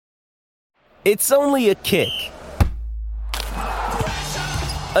It's only a kick,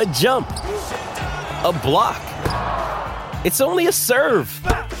 a jump, a block. It's only a serve.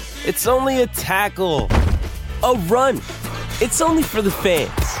 It's only a tackle, a run. It's only for the fans.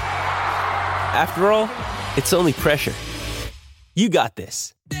 After all, it's only pressure. You got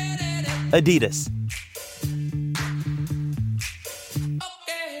this. Adidas.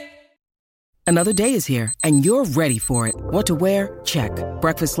 Another day is here, and you're ready for it. What to wear? Check.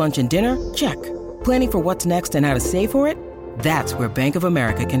 Breakfast, lunch, and dinner? Check. Planning for what's next and how to save for it? That's where Bank of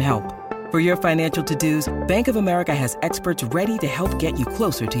America can help. For your financial to-dos, Bank of America has experts ready to help get you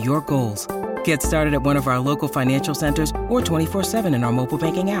closer to your goals. Get started at one of our local financial centers or 24/7 in our mobile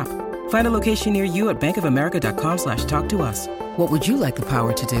banking app. Find a location near you at bankofamerica.com/talktous. What would you like the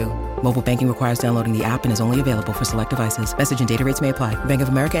power to do? Mobile banking requires downloading the app and is only available for select devices. Message and data rates may apply. Bank of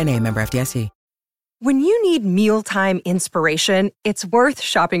America N.A., member FDIC. When you need mealtime inspiration, it's worth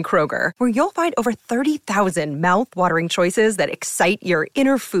shopping Kroger, where you'll find over 30,000 mouth-watering choices that excite your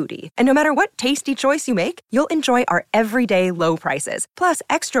inner foodie. And no matter what tasty choice you make, you'll enjoy our everyday low prices, plus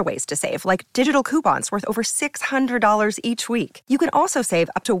extra ways to save, like digital coupons worth over $600 each week. You can also save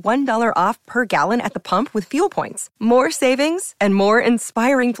up to $1 off per gallon at the pump with fuel points. More savings and more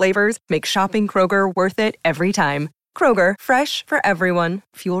inspiring flavors make shopping Kroger worth it every time. Kroger, fresh for everyone.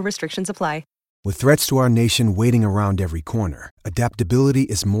 Fuel restrictions apply. With threats to our nation waiting around every corner, adaptability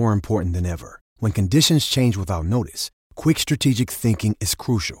is more important than ever. When conditions change without notice, quick strategic thinking is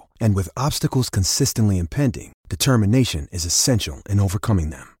crucial. And with obstacles consistently impending, determination is essential in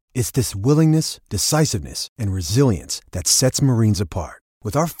overcoming them. It's this willingness, decisiveness, and resilience that sets Marines apart.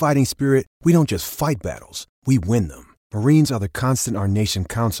 With our fighting spirit, we don't just fight battles, we win them. Marines are the constant our nation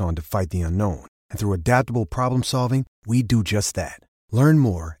counts on to fight the unknown. And through adaptable problem solving, we do just that. Learn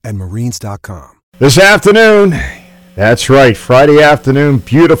more at marines.com. This afternoon, that's right, Friday afternoon,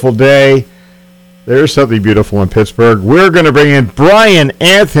 beautiful day. There's something beautiful in Pittsburgh. We're going to bring in Brian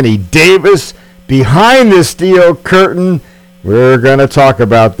Anthony Davis behind the steel curtain. We're going to talk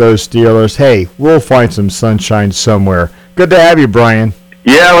about those Steelers. Hey, we'll find some sunshine somewhere. Good to have you, Brian.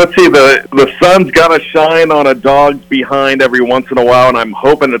 Yeah, let's see. The sun's got to shine on a dog's behind every once in a while, and I'm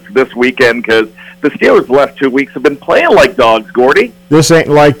hoping it's this weekend because the Steelers the last 2 weeks have been playing like dogs, Gordy. This ain't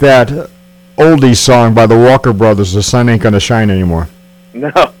like that oldie song by the Walker Brothers, The Sun Ain't Gonna Shine Anymore.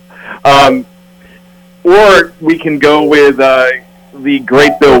 No. Or we can go with the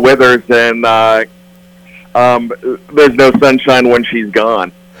great Bill Withers and There's No Sunshine When She's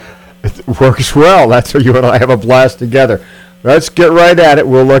Gone. It works well. That's where you and I have a blast together. Let's get right at it.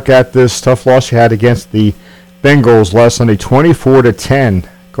 We'll look at this tough loss you had against the Bengals last Sunday, 24-10.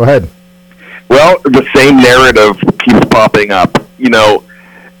 Go ahead. Well, the same narrative keeps popping up. You know,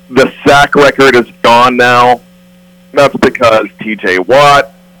 the sack record is gone now. That's because T.J.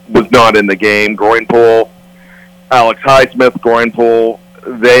 Watt was not in the game. Groin pull. Alex Highsmith, groin pull.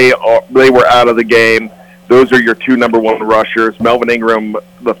 They were out of the game. Those are your two number one rushers. Melvin Ingram,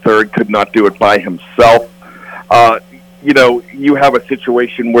 the third, could not do it by himself. You know, you have a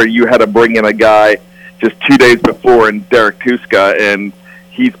situation where you had to bring in a guy just 2 days before in Derek Tuska, and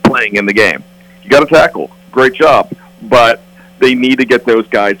he's playing in the game. You got to tackle. Great job. But they need to get those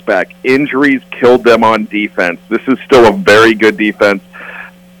guys back. Injuries killed them on defense. This is still a very good defense,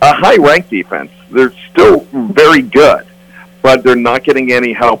 a high-ranked defense. They're still very good, but they're not getting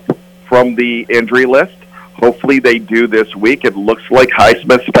any help from the injury list. Hopefully they do this week. It looks like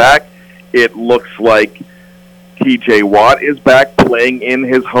Highsmith's back. It looks like T.J. Watt is back playing in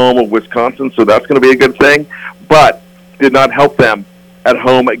his home of Wisconsin, so that's going to be a good thing. But did not help them at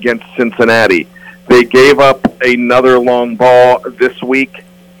home against Cincinnati. They gave up another long ball this week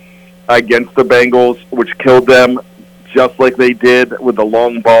against the Bengals, which killed them just like they did with the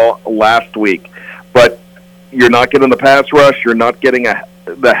long ball last week. But you're not getting the pass rush. You're not getting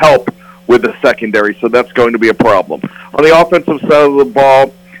the help with the secondary, so that's going to be a problem. On the offensive side of the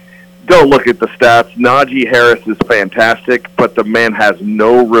ball, don't look at the stats. Najee Harris is fantastic, but the man has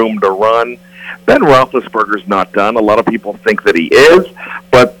no room to run. Ben Roethlisberger's not done. A lot of people think that he is,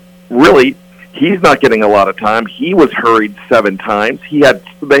 but really, he's not getting a lot of time. He was hurried 7 times.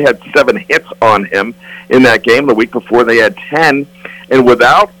 They had 7 hits on him in that game. The week before, they had 10. And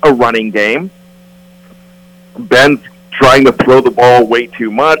without a running game, Ben's trying to throw the ball way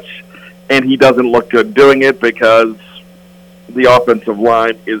too much, and he doesn't look good doing it because the offensive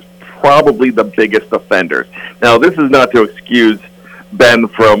line is probably the biggest offenders. Now, this is not to excuse Ben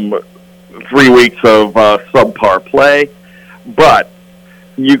from 3 weeks of subpar play, but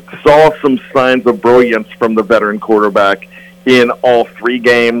you saw some signs of brilliance from the veteran quarterback in all 3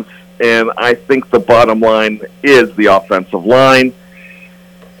 games, and I think the bottom line is the offensive line.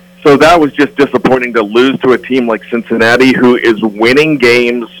 So that was just disappointing to lose to a team like Cincinnati, who is winning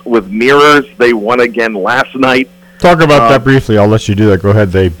games with mirrors. They won again last night. Talk about that briefly. I'll let you do that. Go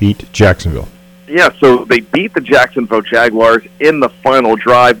ahead. They beat Jacksonville. Yeah, so they beat the Jacksonville Jaguars in the final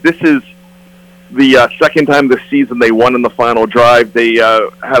drive. This is the second time this season they won in the final drive. They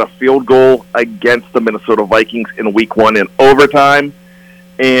had a field goal against the Minnesota Vikings in Week 1 in overtime.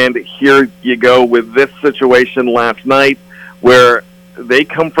 And here you go with this situation last night where they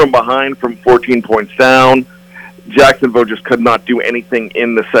come from behind from 14 points down. Jacksonville just could not do anything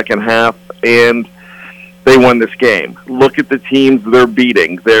in the second half, and they won this game. Look at the teams they're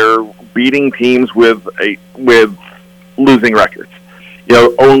beating. They're beating teams with losing records. You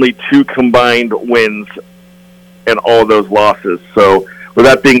know, only 2 combined wins in all those losses. So with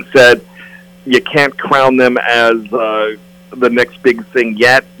that being said, you can't crown them as the next big thing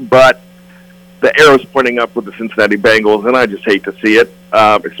yet, but the arrow's pointing up with the Cincinnati Bengals, and I just hate to see it,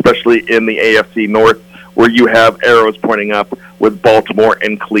 especially in the AFC North, where you have arrows pointing up with Baltimore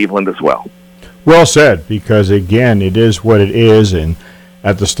and Cleveland as well. Well said, because, again, it is what it is, and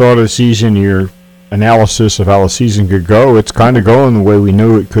at the start of the season, your analysis of how the season could go, it's kind of going the way we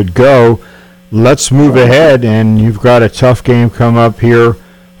knew it could go. Let's move ahead, and you've got a tough game come up here.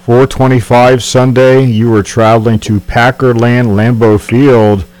 4:25 Sunday, you were traveling to Packerland, Lambeau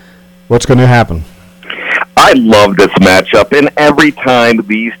Field. What's going to happen? I love this matchup, and every time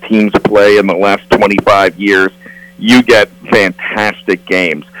these teams play in the last 25 years, you get fantastic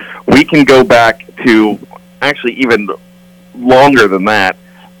games. We can go back to actually even longer than that,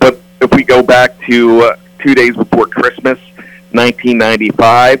 but if we go back to 2 days before Christmas,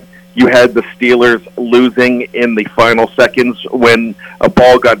 1995, you had the Steelers losing in the final seconds when a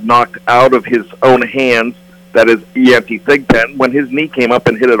ball got knocked out of his own hands. That is E.N.T. Thigpen, when his knee came up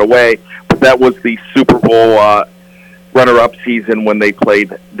and hit it away. But that was the Super Bowl runner-up season when they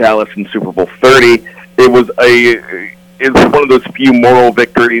played Dallas in Super Bowl 30. It was one of those few moral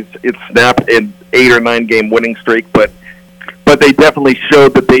victories. It snapped an 8 or 9 game winning streak, but they definitely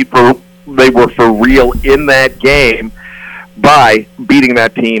showed that they were for real in that game by beating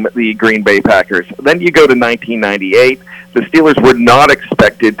that team, the Green Bay Packers. Then you go to 1998. The Steelers were not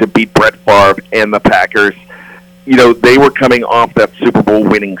expected to beat Brett Favre and the Packers. You know, they were coming off that Super Bowl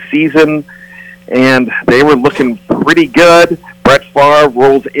winning season, and they were looking pretty good. Brett Favre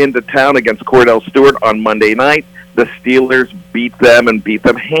rolls into town against Cordell Stewart on Monday night. The Steelers beat them and beat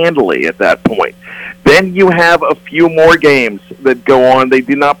them handily at that point. Then you have a few more games that go on. They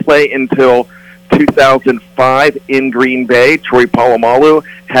did not play until 2005 in Green Bay. Troy Polamalu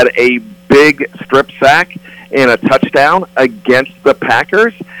had a big strip sack and a touchdown against the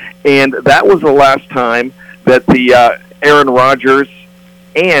Packers, and that was the last time that the Aaron Rodgers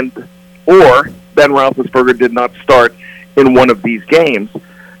or Ben Roethlisberger did not start in one of these games.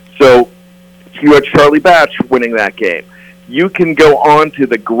 So you had Charlie Batch winning that game. You can go on to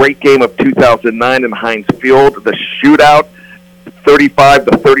the great game of 2009 in Heinz Field, the shootout,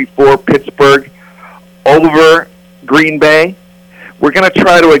 35-34 Pittsburgh over Green Bay. We're going to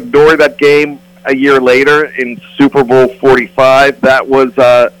try to ignore that game a year later in Super Bowl 45. That was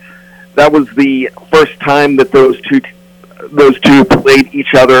the first time that those two played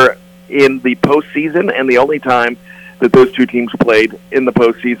each other in the postseason, and the only time that those two teams played in the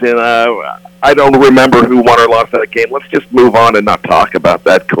postseason. I don't remember who won or lost that game. Let's just move on and not talk about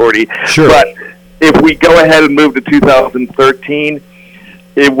that, Cordy. Sure. But if we go ahead and move to 2013,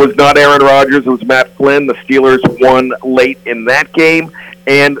 it was not Aaron Rodgers, it was Matt Flynn. The Steelers won late in that game,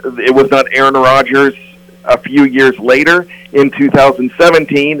 and it was not Aaron Rodgers a few years later. In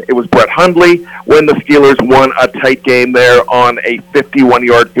 2017, it was Brett Hundley when the Steelers won a tight game there on a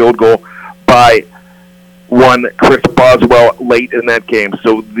 51-yard field goal by one Chris Boswell late in that game.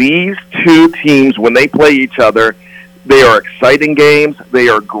 So these two teams, when they play each other, they are exciting games. They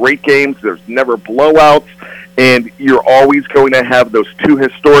are great games. There's never blowouts. And you're always going to have those two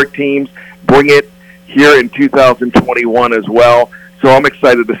historic teams bring it here in 2021 as well. So I'm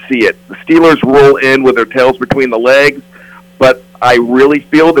excited to see it. The Steelers roll in with their tails between the legs, but I really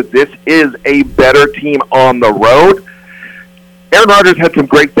feel that this is a better team on the road. Aaron Rodgers had some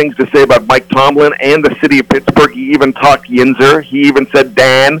great things to say about Mike Tomlin and the city of Pittsburgh. He even talked Yinzer. He even said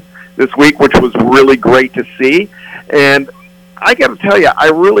Dan this week, which was really great to see. And I got to tell you, I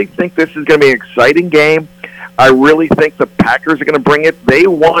really think this is going to be an exciting game. I really think the Packers are going to bring it. They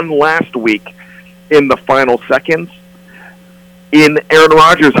won last week in the final seconds in Aaron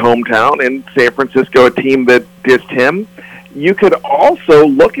Rodgers' hometown in San Francisco, a team that dissed him. You could also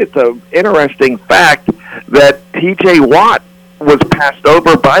look at the interesting fact that T.J. Watt was passed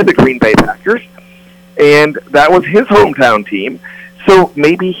over by the Green Bay Packers, and that was his hometown team. So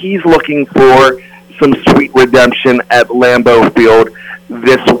maybe he's looking for some sweet redemption at Lambeau Field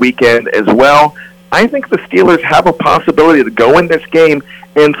this weekend as well. I think the Steelers have a possibility to go in this game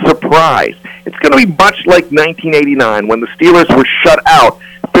and surprise. It's going to be much like 1989 when the Steelers were shut out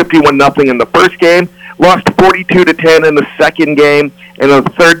 51-0 in the first game, lost 42-10 in the second game, and in the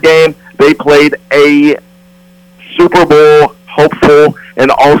third game they played a Super Bowl hopeful and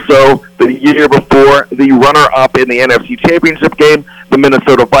also the year before the runner-up in the NFC Championship game, the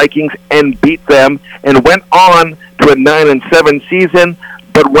Minnesota Vikings, and beat them and went on to a 9-7 season,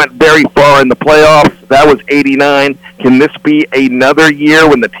 but went very far in the playoffs. That was 89. Can this be another year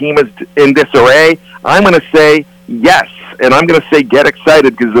when the team is in disarray? I'm going to say yes, and I'm going to say get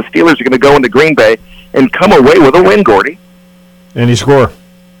excited because the Steelers are going to go into Green Bay and come away with a win, Gordy. Any score?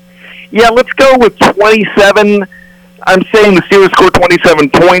 Yeah, let's go with 27. I'm saying the Steelers score 27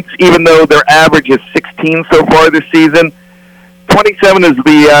 points, even though their average is 16 so far this season. 27 is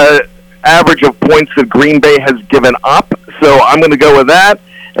the average of points that Green Bay has given up, so I'm going to go with that.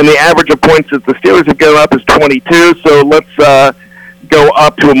 And the average of points that the Steelers have given up is 22, so let's go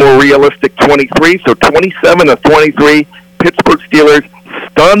up to a more realistic 23. So 27-23, Pittsburgh Steelers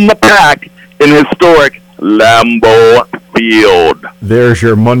stun the pack in historic Lambeau Field. There's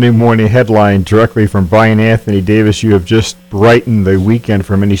your Monday morning headline directly from Brian Anthony Davis. You have just brightened the weekend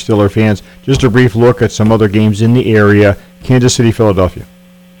for many Steeler fans. Just a brief look at some other games in the area. Kansas City, Philadelphia.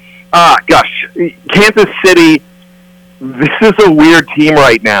 Gosh, Kansas City, this is a weird team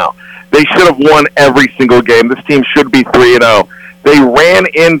right now. They should have won every single game. This team should be 3-0. They ran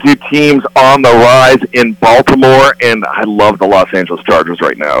into teams on the rise in Baltimore, and I love the Los Angeles Chargers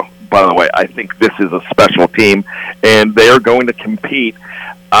right now. By the way, I think this is a special team, and they are going to compete.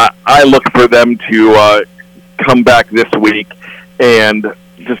 I look for them to come back this week and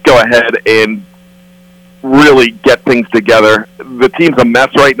just go ahead and really get things together. The team's a mess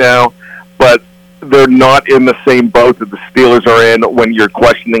right now, but they're not in the same boat that the Steelers are in when you're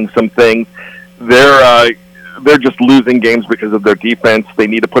questioning some things. They're just losing games because of their defense. They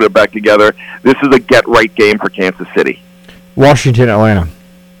need to put it back together. This is a get-right game for Kansas City. Washington, Atlanta.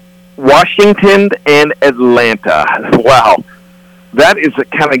 Washington and Atlanta. Wow. That is a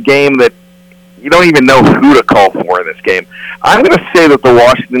kind of game that you don't even know who to call for in this game. I'm going to say that the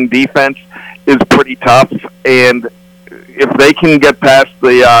Washington defense is pretty tough, and if they can get past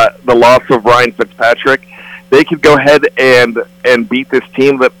the loss of Ryan Fitzpatrick, they could go ahead and beat this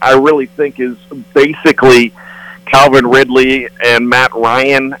team that I really think is basically Calvin Ridley and Matt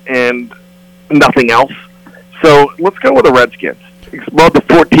Ryan and nothing else. So let's go with the Redskins. Well, the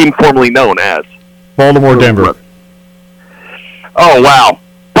team formerly known as Baltimore, Denver. Oh, wow.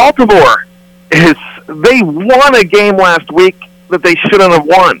 Baltimore, they won a game last week that they shouldn't have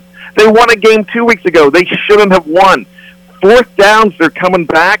won. They won a game 2 weeks ago they shouldn't have won. Fourth downs, they're coming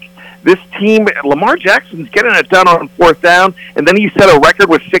back. This team, Lamar Jackson's getting it done on fourth down, and then he set a record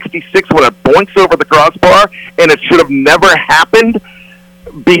with 66 when it boinks over the crossbar, and it should have never happened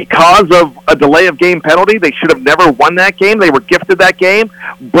because of a delay of game penalty. They should have never won that game. They were gifted that game.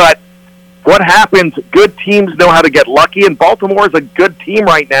 But what happens, good teams know how to get lucky, and Baltimore is a good team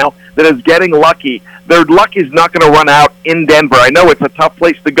right now that is getting lucky. Their luck is not going to run out in Denver. I know it's a tough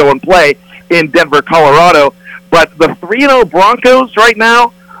place to go and play in Denver, Colorado, but the 3-0 Broncos right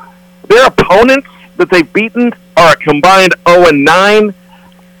now, their opponents that they've beaten are a combined 0-9.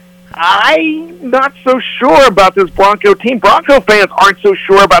 I'm not so sure about this Bronco team. Bronco fans aren't so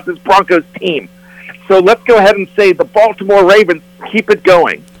sure about this Broncos team. So let's go ahead and say the Baltimore Ravens keep it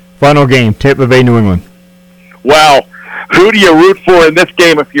going. Final game, Tampa Bay, New England. Wow. Who do you root for in this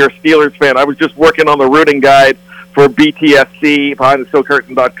game if you're a Steelers fan? I was just working on the rooting guide for BTSC,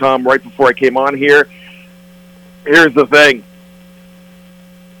 BehindTheStillCurtain.com, right before I came on here. Here's the thing.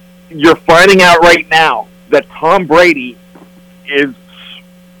 You're finding out right now that Tom Brady is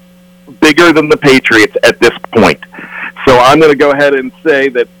bigger than the Patriots at this point. So I'm going to go ahead and say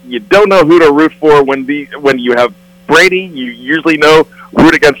that you don't know who to root for when you have Brady. You usually know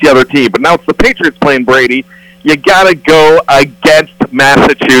root against the other team. But now it's the Patriots playing Brady. You got to go against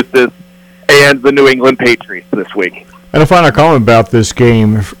Massachusetts and the New England Patriots this week. And a final comment about this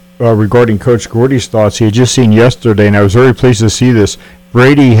game regarding Coach Gordy's thoughts. He had just seen yesterday, and I was very pleased to see this.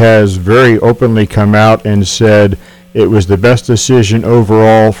 Brady has very openly come out and said it was the best decision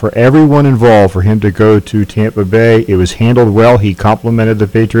overall for everyone involved for him to go to Tampa Bay. It was handled well. He complimented the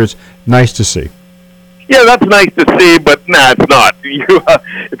Patriots. Nice to see. Yeah, that's nice to see, but it's not.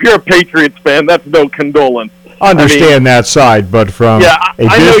 If you're a Patriots fan, that's no condolence. Understand that side, but from a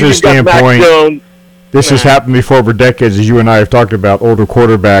business standpoint, this has happened before for decades, as you and I have talked about. Older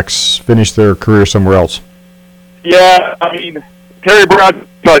quarterbacks finish their career somewhere else. Yeah, Terry Brown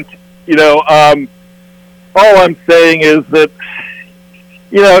punt. All I'm saying is that,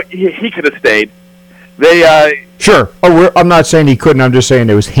 he could have stayed. Sure. I'm not saying he couldn't. I'm just saying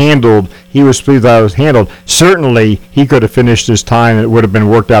it was handled. He was pleased that it was handled. Certainly, he could have finished his time, and it would have been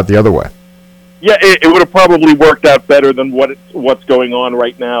worked out the other way. Yeah, it would have probably worked out better than what's going on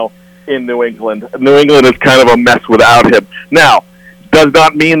right now in New England. New England is kind of a mess without him. Now, does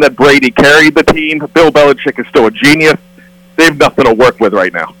not mean that Brady carried the team. Bill Belichick is still a genius. They have nothing to work with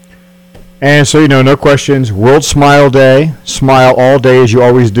right now. And so, no questions. World Smile Day. Smile all day as you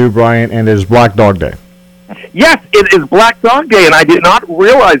always do, Brian, and it is Black Dog Day. Yes, it is Black Dog Day, and I did not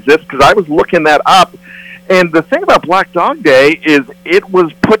realize this because I was looking that up. And the thing about Black Dog Day is it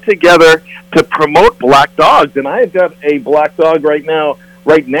was put together to promote black dogs. And I have got a black dog right now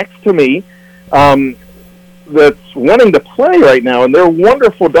right next to me that's wanting to play right now. And they're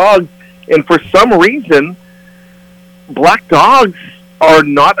wonderful dogs. And for some reason, black dogs are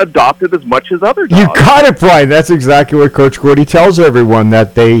not adopted as much as other dogs. You got it, Brian. That's exactly what Coach Gordy tells everyone,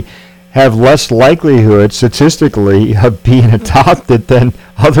 that they have less likelihood statistically of being adopted than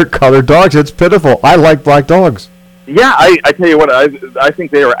other colored dogs. It's pitiful. I like black dogs. Yeah, I tell you what, I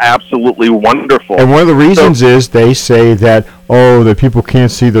think they are absolutely wonderful. And one of the reasons is they say that, the people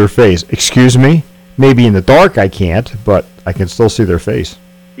can't see their face. Excuse me? Maybe in the dark I can't, but I can still see their face.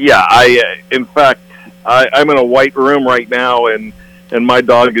 Yeah, in fact, I'm in a white room right now, and my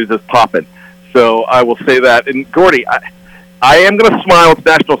dog is just popping. So I will say that. And Gordy, I am going to smile. It's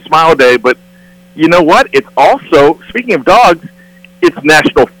National Smile Day, but you know what? It's also, speaking of dogs, it's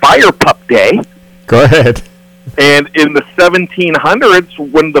National Fire Pup Day. Go ahead. And in the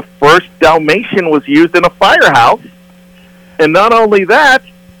 1700s, when the first Dalmatian was used in a firehouse, and not only that,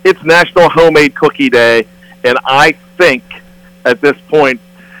 it's National Homemade Cookie Day, and I think at this point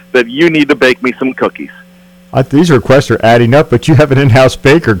that you need to bake me some cookies. These requests are adding up, but you have an in-house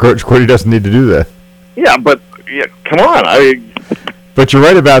baker. Coach Gordy doesn't need to do that. Yeah, but come on. But you're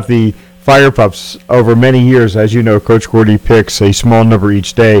right about the fire pups. Over many years, as you know, Coach Gordy picks a small number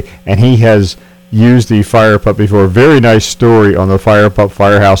each day, and he has used the fire pup before. Very nice story on the fire pup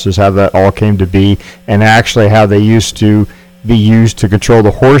firehouses, how that all came to be, and actually how they used to be used to control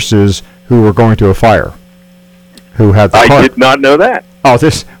the horses who were going to a fire, who had the cart. I did not know that. Oh,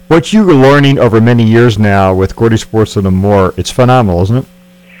 what you were learning over many years now with Gordy Sportsman and more, it's phenomenal, isn't it?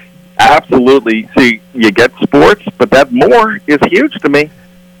 Absolutely. See, you get sports, but that more is huge to me.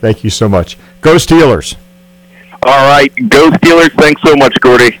 Thank you so much. Go Steelers. All right. Go Steelers. Thanks so much,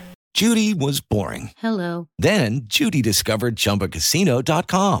 Gordy. Judy was boring. Hello. Then Judy discovered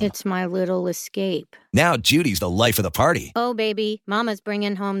ChumbaCasino.com. It's my little escape. Now Judy's the life of the party. Oh, baby, mama's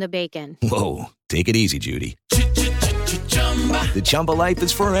bringing home the bacon. Whoa, take it easy, Judy. The Chumba life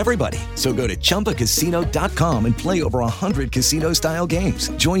is for everybody. So go to ChumbaCasino.com and play over 100 casino-style games.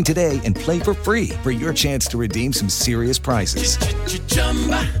 Join today and play for free for your chance to redeem some serious prizes.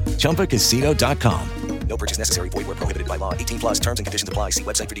 ChumbaCasino.com. No purchase necessary. Void where prohibited by law. 18+ terms and conditions apply. See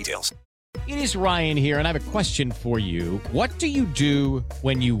website for details. It is Ryan here, and I have a question for you. What do you do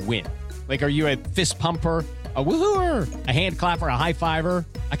when you win? Like, are you a fist pumper, a woohooer, a hand clapper, a high fiver?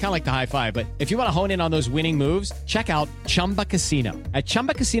 I kind of like the high five, but if you want to hone in on those winning moves, check out Chumba Casino. At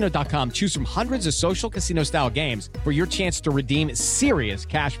ChumbaCasino.com, choose from hundreds of social casino-style games for your chance to redeem serious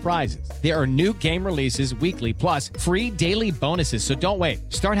cash prizes. There are new game releases weekly, plus free daily bonuses. So don't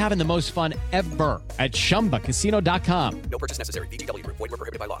wait. Start having the most fun ever at ChumbaCasino.com. No purchase necessary. VGW. Void where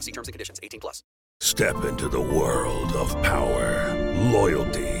prohibited by law. See terms and conditions. 18+. Step into the world of power,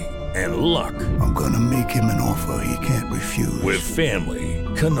 loyalty, and luck. I'm gonna make him an offer he can't refuse. With family,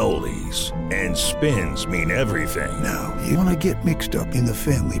 cannolis, and spins mean everything. Now, you wanna get mixed up in the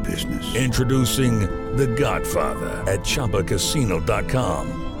family business. Introducing The Godfather at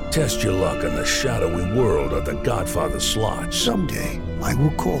ChumbaCasino.com. Test your luck in the shadowy world of The Godfather slot. Someday, I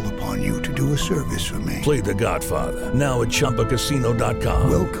will call upon you to do a service for me. Play The Godfather, now at ChumbaCasino.com.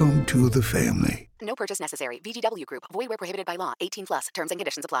 Welcome to the family. No purchase necessary. VGW Group. Void where prohibited by law. 18+. Terms and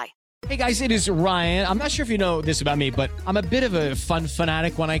conditions apply. Hey guys, it is Ryan. I'm not sure if you know this about me, but I'm a bit of a fun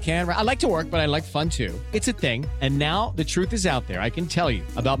fanatic when I can. I like to work, but I like fun too. It's a thing. And now the truth is out there. I can tell you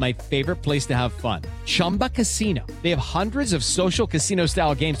about my favorite place to have fun. Chumba Casino. They have hundreds of social casino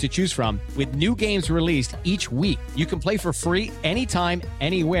style games to choose from with new games released each week. You can play for free anytime,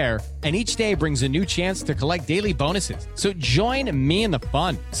 anywhere. And each day brings a new chance to collect daily bonuses. So join me in the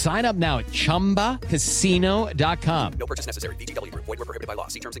fun. Sign up now at ChumbaCasino.com. No purchase necessary. VGW Group. Void where prohibited by law.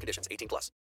 See terms and conditions. 18+.